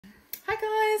Hi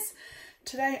guys!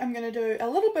 Today I'm going to do a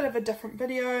little bit of a different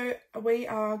video. We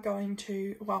are going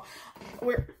to, well,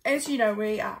 as you know,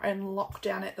 we are in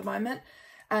lockdown at the moment,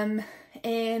 and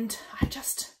I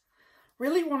just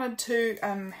really wanted to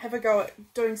have a go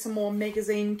at doing some more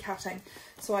magazine cutting.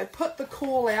 So I put the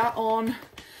call out on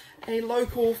a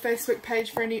local Facebook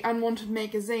page for any unwanted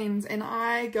magazines, and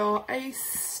I got a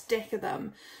stack of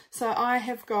them. So I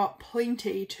have got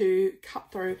plenty to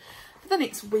cut through for the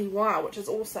next wee while, which is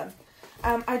awesome.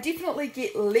 I definitely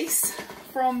get less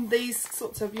from these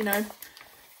sorts of, you know,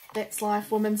 That's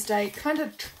Life, Women's Day, kind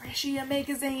of trashier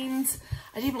magazines.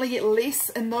 I definitely get less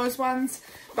in those ones,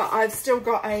 but I've still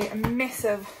got a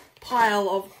massive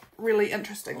pile of really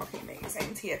interesting looking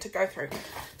magazines here to go through.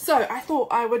 So I thought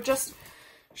I would just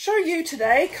show you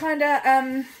today, kind of,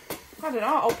 I don't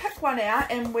know, I'll pick one out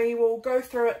and we will go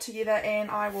through it together, and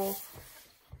I will,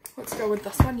 let's go with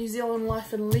this one, New Zealand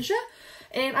Life and Leisure.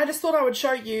 And I just thought I would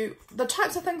show you the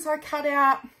types of things I cut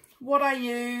out, what I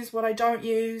use, what I don't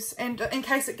use, and in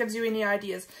case it gives you any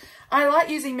ideas. I like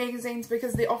using magazines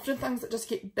because they're often things that just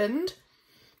get binned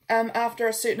after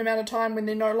a certain amount of time when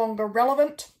they're no longer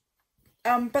relevant.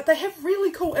 But they have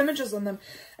really cool images in them.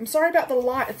 I'm sorry about the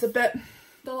light, it's a bit,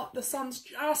 the sun's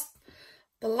just,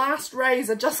 the last rays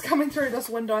are just coming through this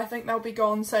window. I think they'll be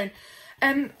gone soon.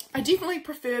 I definitely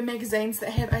prefer magazines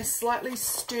that have a slightly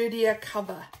sturdier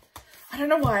cover. I don't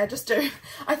know why, I just do.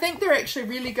 I think they're actually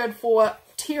really good for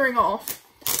tearing off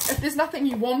if there's nothing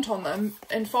you want on them,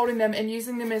 and folding them and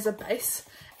using them as a base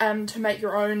to make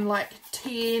your own like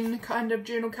tan kind of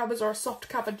journal covers or a soft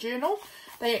cover journal.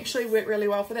 They actually work really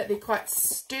well for that. They're quite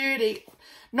sturdy.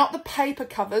 Not the paper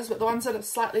covers, but the ones that are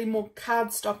slightly more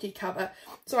cardstocky cover.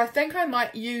 So I think I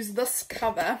might use this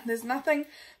cover. There's nothing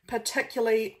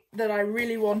particularly that I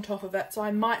really want off of it, so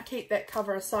I might keep that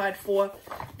cover aside for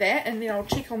that, and then I'll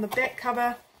check on the back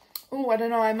cover. Oh, I don't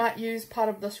know, I might use part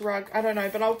of this rug, I don't know,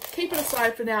 but I'll keep it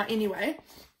aside for now anyway.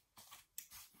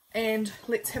 And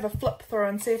let's have a flip through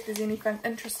and see if there's anything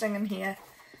interesting in here.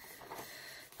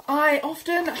 I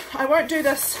won't do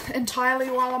this entirely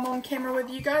while I'm on camera with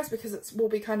you guys because it will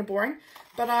be kind of boring,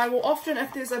 but I will often,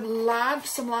 if there's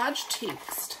some large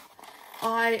text,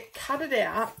 I cut it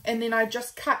out, and then I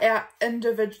just cut out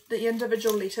the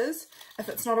individual letters if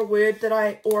it's not a word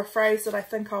or a phrase that I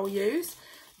think I'll use.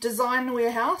 Design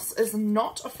warehouse is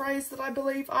not a phrase that I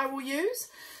believe I will use,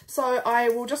 so I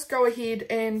will just go ahead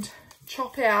and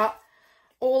chop out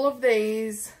all of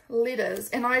these letters,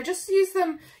 and I just use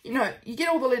them, you know, you get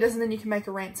all the letters and then you can make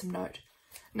a ransom note.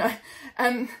 No,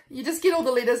 you just get all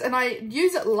the letters, and I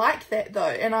use it like that though,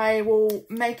 and I will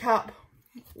make up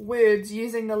words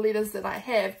using the letters that I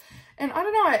have. And I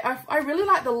don't know, I really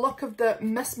like the look of the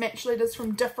mismatched letters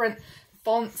from different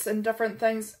fonts and different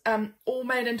things all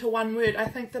made into one word. I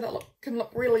think that it can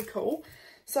look really cool.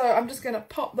 So I'm just going to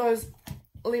pop those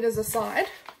letters aside,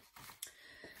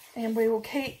 and we will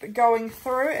keep going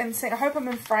through and see. I hope I'm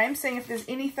in frame, seeing if there's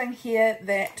anything here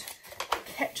that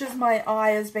catches my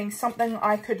eye as being something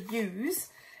I could use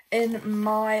in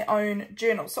my own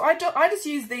journal. So I just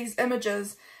use these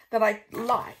images that I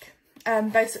like,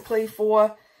 basically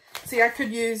for, see, I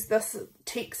could use this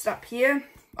text up here.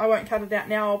 I won't cut it out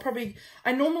now.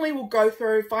 I normally will go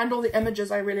through, find all the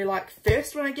images I really like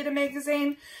first when I get a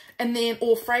magazine, and then,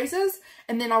 or phrases,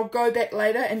 and then I'll go back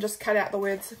later and just cut out the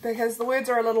words, because the words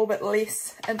are a little bit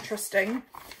less interesting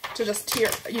to just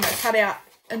cut out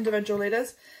individual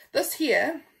letters. This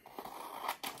here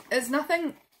is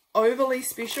nothing overly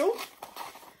special,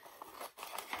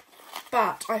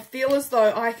 but I feel as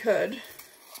though I could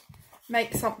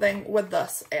make something with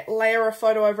this, layer a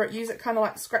photo over it, use it kind of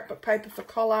like scrapbook paper for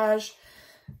collage.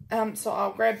 So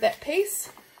I'll grab that piece,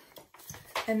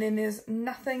 and then there's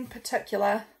nothing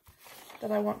particular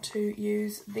that I want to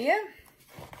use there.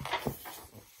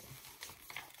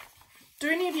 Do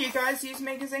any of you guys use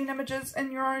magazine images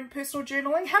in your own personal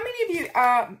journaling? How many of you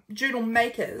are journal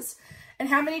makers, and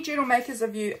how many journal makers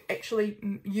of you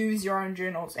actually use your own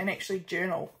journals and actually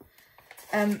journal?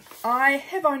 I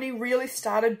have only really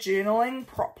started journaling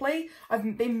properly.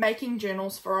 I've been making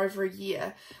journals for over a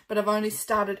year, but I've only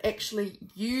started actually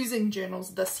using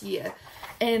journals this year,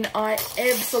 and I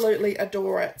absolutely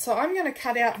adore it. So I'm going to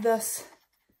cut out this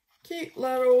cute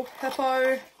little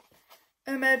hippo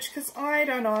image because I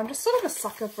don't know, I'm just sort of a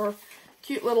sucker for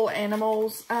cute little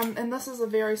animals, and this is a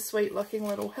very sweet looking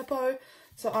little hippo,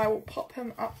 so I will pop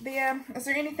him up there. Is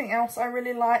there anything else I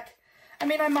really like? I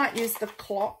mean, I might use the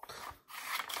clock.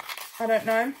 I don't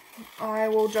know. I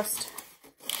will just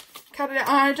cut it out.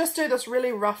 I just do this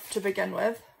really rough to begin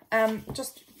with.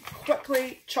 Just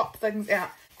quickly chop things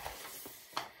out.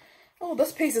 Oh,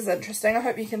 this piece is interesting. I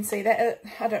hope you can see that.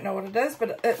 I don't know what it is,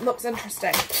 but it looks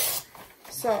interesting.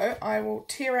 So I will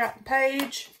tear out the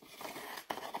page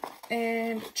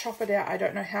and chop it out. I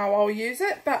don't know how I'll use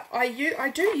it, but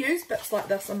I do use bits like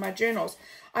this in my journals.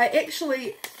 I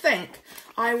actually think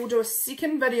I will do a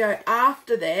second video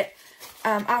after that,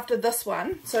 after this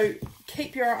one. So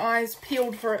keep your eyes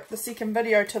peeled for the second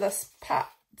video to this part,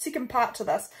 second part to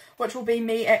this, which will be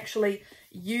me actually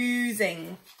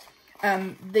using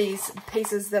these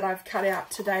pieces that I've cut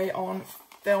out today on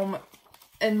film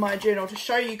in my journal to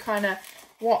show you kind of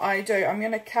what I do. I'm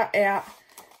going to cut out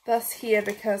this here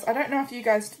because I don't know if you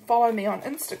guys follow me on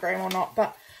Instagram or not,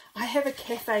 but I have a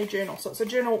cafe journal. So it's a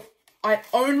journal I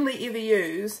only ever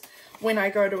use when I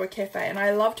go to a cafe, and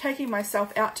I love taking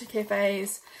myself out to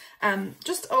cafes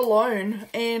just alone,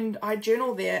 and I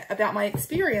journal there about my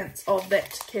experience of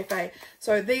that cafe.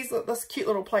 So this cute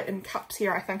little plate and cups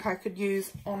here I think I could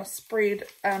use on a spread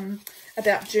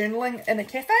about journaling in a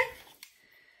cafe.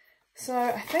 So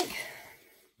I think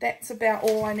that's about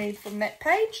all I need from that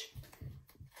page.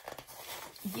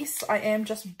 Yes, I am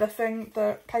just biffing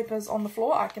the papers on the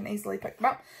floor. I can easily pick them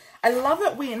up. I love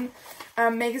it when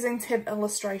magazines have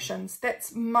illustrations.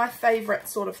 That's my favourite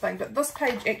sort of thing. But this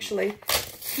page actually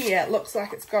here looks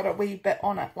like it's got a wee bit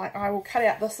on it. Like I will cut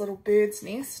out this little bird's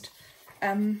nest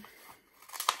up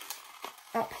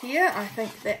here. I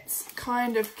think that's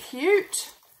kind of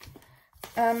cute.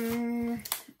 And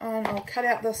I'll cut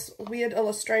out this weird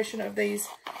illustration of these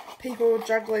people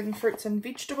juggling fruits and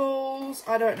vegetables.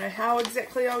 I don't know how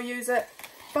exactly I'll use it,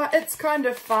 but it's kind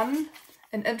of fun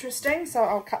and interesting, so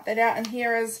I'll cut that out. And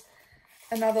here is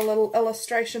another little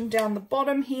illustration down the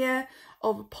bottom here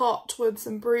of a pot with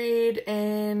some bread,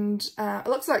 and it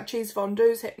looks like cheese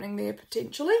fondue's happening there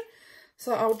potentially.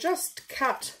 So I'll just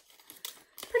cut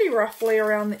pretty roughly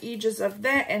around the edges of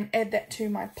that and add that to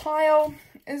my pile.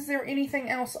 Is there anything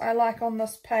else I like on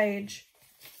this page?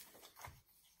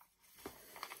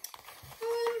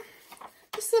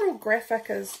 This little graphic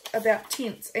is about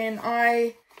tents, and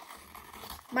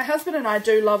my husband and I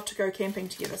do love to go camping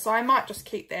together, so I might just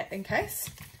keep that in case.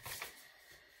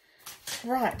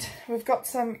 Right, we've got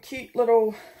some cute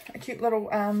little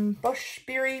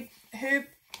bushberry herb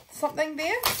something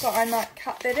there, so I might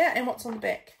cut that out. And what's on the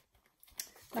back?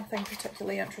 Nothing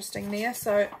particularly interesting there,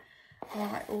 so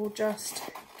I will just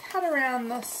cut around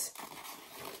this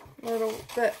little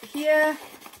bit here,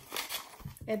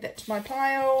 add that to my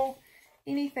pile.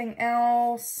 Anything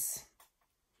else?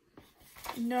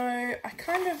 No, I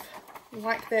kind of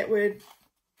like that word,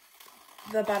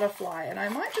 the butterfly, and I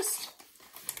might just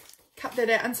cut that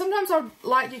out. And sometimes I'll,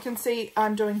 like you can see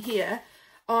I'm doing here,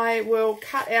 I will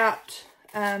cut out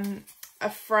a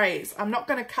phrase. I'm not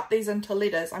going to cut these into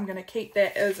letters. I'm going to keep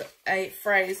that as a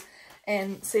phrase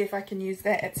and see if I can use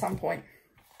that at some point.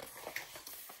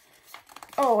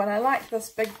 Oh, and I like this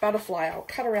big butterfly. I'll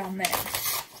cut around that.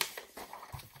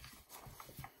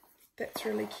 That's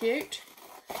really cute.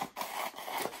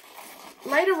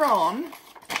 Later on,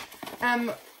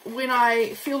 when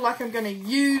I feel like I'm going to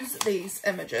use these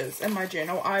images in my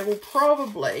journal, I will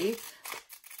probably,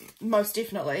 most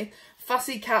definitely,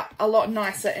 fussy cut a lot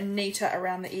nicer and neater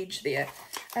around the edge there.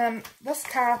 This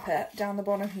carpet down the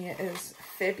bottom here is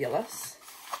fabulous.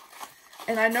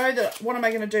 And I know that, what am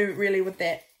I going to do really with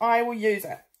that? I will use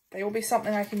it. There will be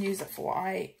something I can use it for,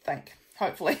 I think.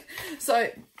 Hopefully.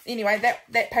 So anyway,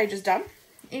 that page is done.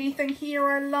 Anything here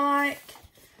I like?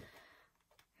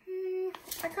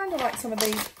 I kind of like some of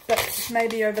these bits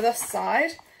maybe over this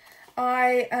side.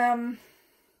 I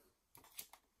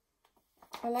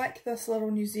like this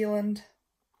little New Zealand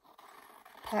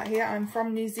part here. I'm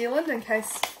from New Zealand, in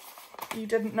case you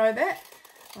didn't know that.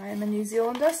 I am a New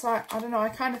Zealander, so I don't know, I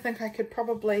kind of think I could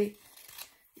probably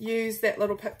use that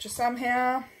little picture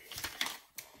somehow.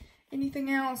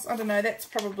 Anything else? I don't know, that's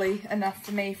probably enough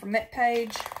for me from that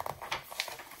page.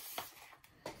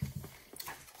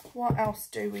 What else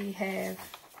do we have?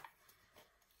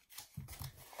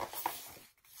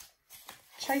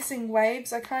 Chasing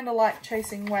waves. I kind of like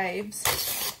chasing waves.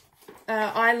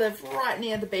 I live right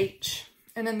near the beach,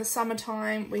 and in the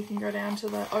summertime we can go down to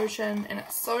the ocean, and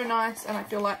it's so nice, and I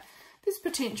feel like there's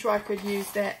potential I could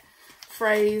use that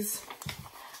phrase.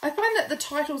 I find that the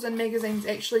titles in magazines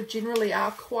actually generally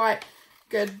are quite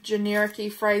good generic-y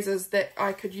phrases that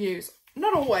I could use.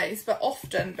 Not always, but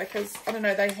often, because, I don't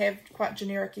know, they have quite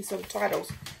generic-y sort of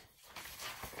titles.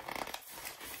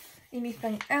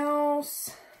 Anything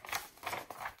else?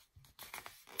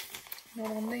 Not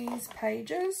on these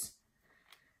pages.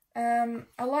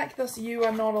 I like this "You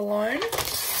Are Not Alone."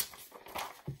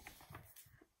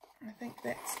 I think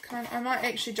that's kind of, I might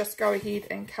actually just go ahead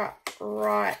and cut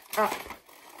right up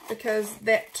because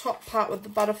that top part with the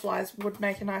butterflies would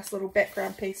make a nice little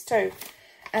background piece too.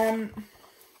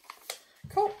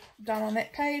 Cool, done on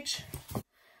that page.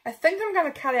 I think I'm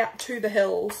going to cut out To the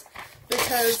Hills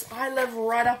because I live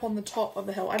right up on the top of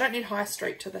the hill. I don't need High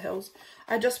Street to the hills.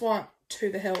 I just want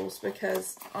To the Hills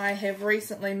because I have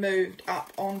recently moved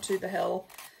up onto the hill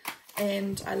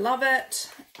and I love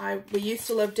it. We used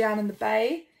to live down in the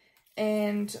bay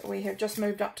and we have just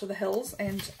moved up to the hills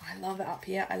and I love it up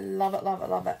here. I love it, love it,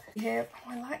 love it. Yeah,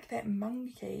 oh, I like that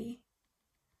monkey.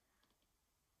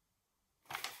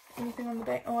 Anything on the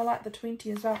back? Oh, I like the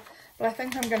 20 as well. But I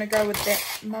think I'm going to go with that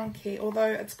monkey.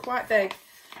 Although it's quite big,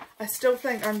 I still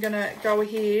think I'm going to go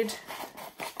ahead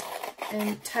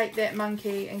and take that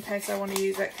monkey in case I want to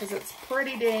use it because it's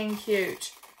pretty dang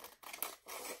cute.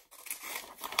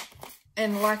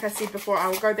 And like I said before, I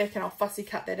will go back and I'll fussy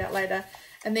cut that out later.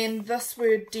 And then this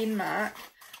word Denmark,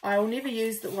 I will never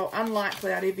use the, well,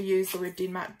 unlikely I'd ever use the word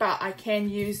Denmark, but I can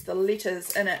use the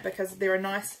letters in it because they're a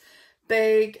nice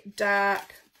big,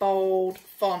 dark, bold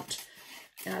font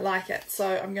and I like it.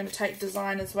 So I'm going to take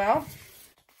design as well.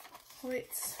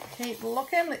 Let's keep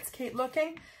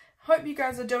looking. Hope you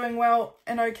guys are doing well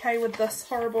and okay with this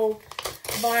horrible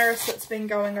virus that's been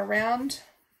going around.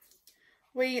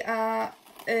 We are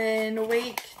in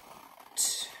week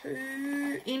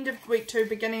 2, end of week 2,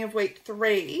 beginning of week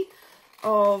 3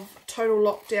 of total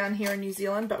lockdown here in New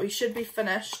Zealand, but we should be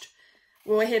finished.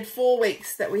 Well, we had 4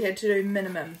 weeks that we had to do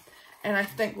minimum. And I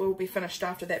think we'll be finished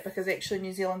after that because actually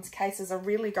New Zealand's cases are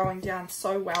really going down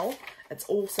so well. It's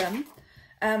awesome.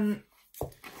 I'm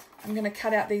going to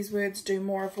cut out these words, do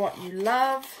more of what you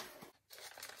love.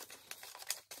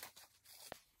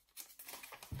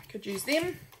 Could use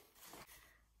them.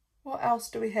 What else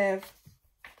do we have?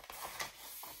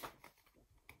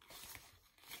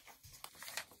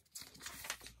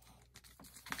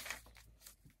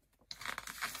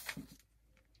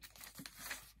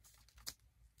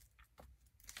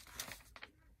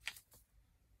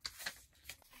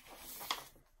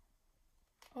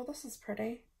 Oh, this is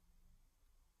pretty.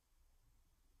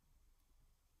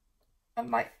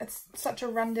 I'm like, it's such a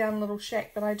rundown little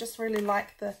shack, but I just really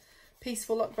like the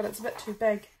peaceful look, but it's a bit too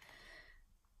big.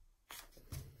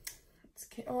 It's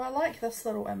cute. Oh, I like this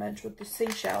little image with the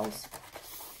seashells.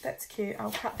 That's cute.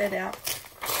 I'll cut that out.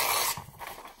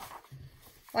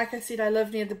 Like I said, I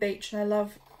live near the beach and I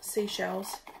love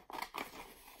seashells.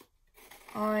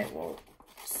 I will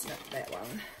snip that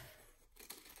one.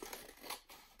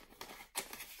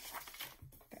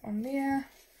 On there,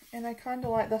 and I kind of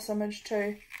like this image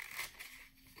too,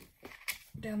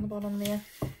 down the bottom there.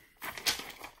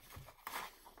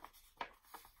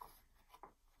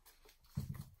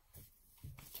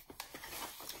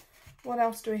 What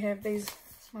else do we have?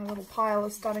 My little pile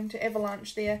is starting to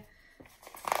avalanche there.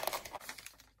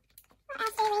 What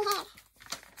else do we have?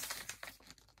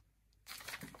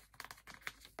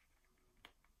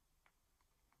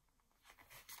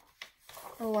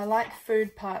 Oh, I like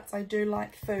food parts. I do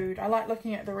like food. I like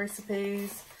looking at the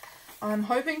recipes. I'm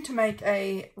hoping to make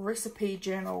a recipe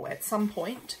journal at some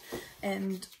point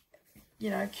and,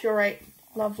 you know, curate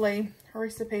lovely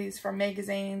recipes from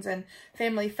magazines and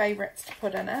family favourites to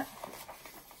put in it.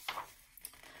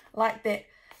 I like that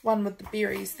one with the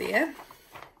berries there.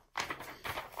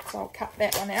 So I'll cut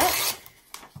that one out.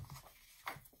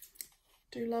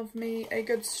 Do love me a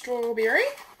good strawberry.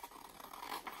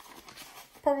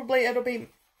 Probably it'll be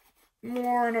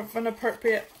more of an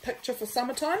appropriate picture for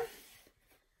summertime.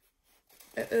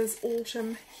 It is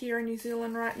autumn here in New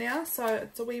Zealand right now, so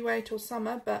it's a wee way till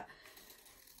summer, but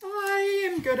I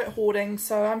am good at hoarding,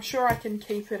 so I'm sure I can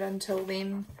keep it until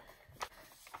then.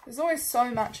 There's always so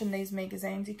much in these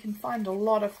magazines. You can find a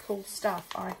lot of cool stuff,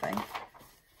 I think.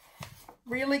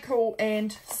 Really cool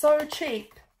and so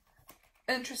cheap.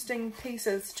 Interesting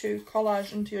pieces to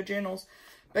collage into your journals,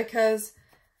 because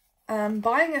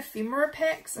buying ephemera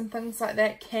packs and things like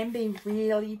that can be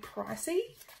really pricey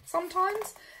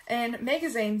sometimes, and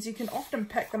magazines, you can often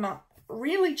pick them up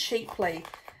really cheaply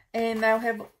and they'll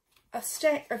have a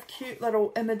stack of cute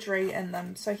little imagery in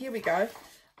them. So here we go.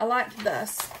 I like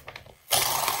this.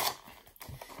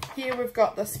 Here we've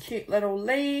got this cute little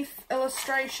leaf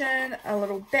illustration, a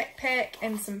little backpack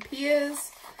and some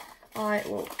pears. I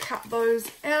will cut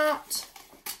those out.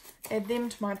 Add them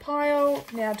to my pile.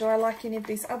 Now, do I like any of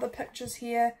these other pictures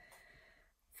here?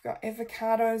 I've got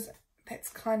avocados. That's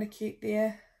kind of cute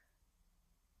there.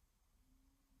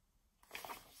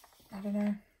 I don't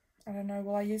know.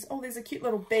 Will I use... Oh, there's a cute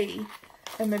little bee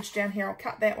image down here. I'll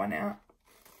cut that one out.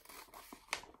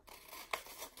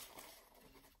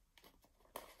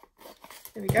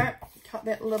 There we go. Cut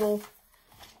that little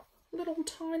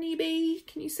tiny bee.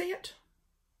 Can you see it?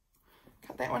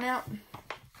 Cut that one out.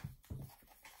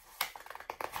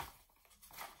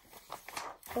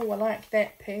 Oh, I like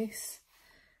that piece.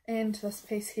 And this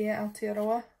piece here,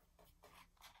 Aotearoa.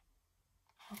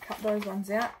 I'll cut those ones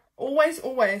out. Always,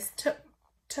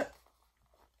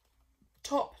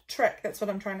 top trick, that's what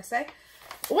I'm trying to say.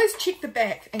 Always check the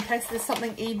back in case there's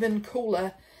something even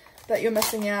cooler that you're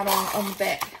missing out on the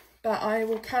back. But I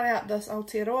will cut out this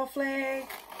Aotearoa flag.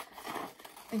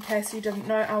 In case you didn't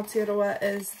know, Aotearoa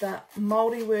is the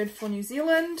Māori word for New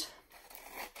Zealand.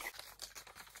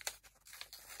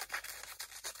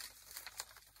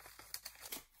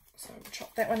 So we'll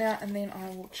chop that one out, and then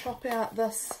I will chop out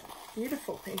this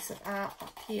beautiful piece of art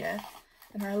up here.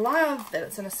 And I love that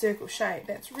it's in a circle shape.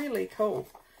 That's really cool.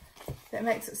 That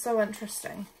makes it so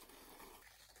interesting.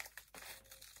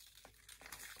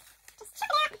 Just chop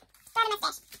it out. Start a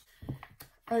mustache.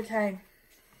 Okay.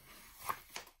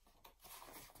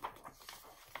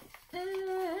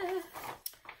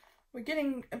 We're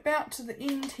getting about to the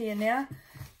end here now.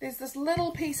 There's this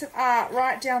little piece of art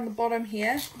right down the bottom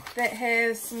here that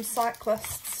has some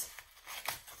cyclists.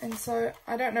 And so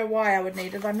I don't know why I would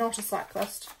need it. I'm not a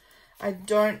cyclist. I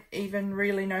don't even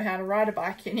really know how to ride a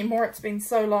bike anymore. It's been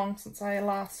so long since I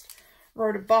last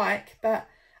rode a bike. But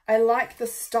I like the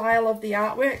style of the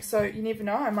artwork, so you never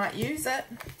know, I might use it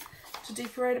to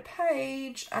decorate a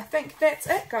page. I think that's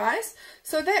it, guys.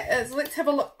 So that is, let's have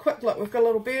a quick look. We've got a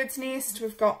little bird's nest.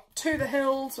 We've got To the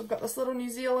Hills. We've got this little New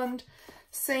Zealand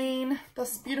scene.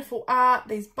 This beautiful art.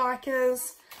 These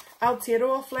bikers.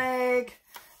 Aotearoa flag.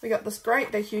 We got this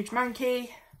great big huge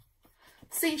monkey.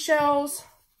 Seashells.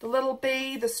 The little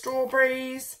bee, the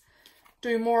strawberries,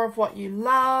 do more of what you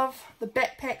love, the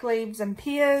backpack leaves and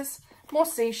pears, more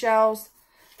seashells,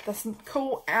 this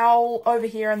cool owl over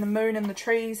here and the moon and the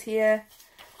trees here.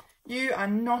 You are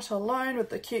not alone with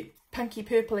the cute pinky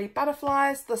purpley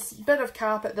butterflies, this bit of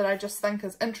carpet that I just think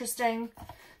is interesting,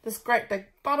 this great big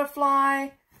butterfly,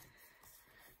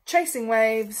 chasing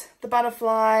waves, the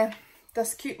butterfly,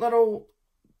 this cute little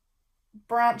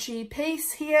branchy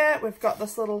piece here. We've got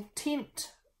this little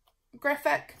tent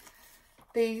graphic,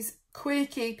 these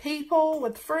quirky people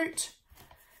with fruit,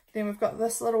 then we've got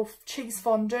this little cheese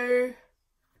fondue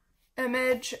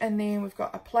image, and then we've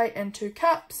got a plate and 2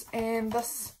 cups, and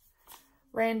this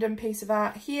random piece of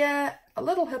art here, a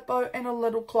little hippo and a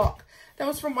little clock. That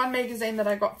was from one magazine that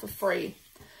I got for free.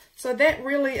 So that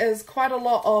really is quite a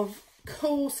lot of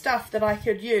cool stuff that I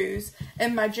could use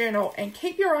in my journal. And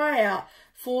keep your eye out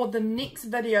for the next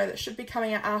video that should be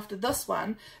coming out after this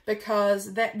one,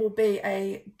 because that will be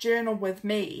a journal with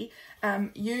me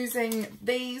using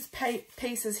these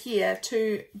pieces here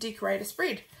to decorate a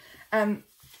spread.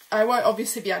 I won't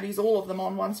obviously be able to use all of them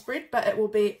on one spread, but it will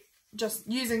be just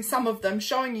using some of them,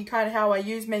 showing you kind of how I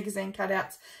use magazine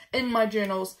cutouts in my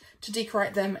journals to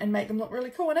decorate them and make them look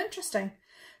really cool and interesting.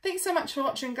 Thanks so much for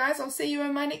watching, guys. I'll see you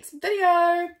in my next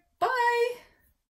video. Bye!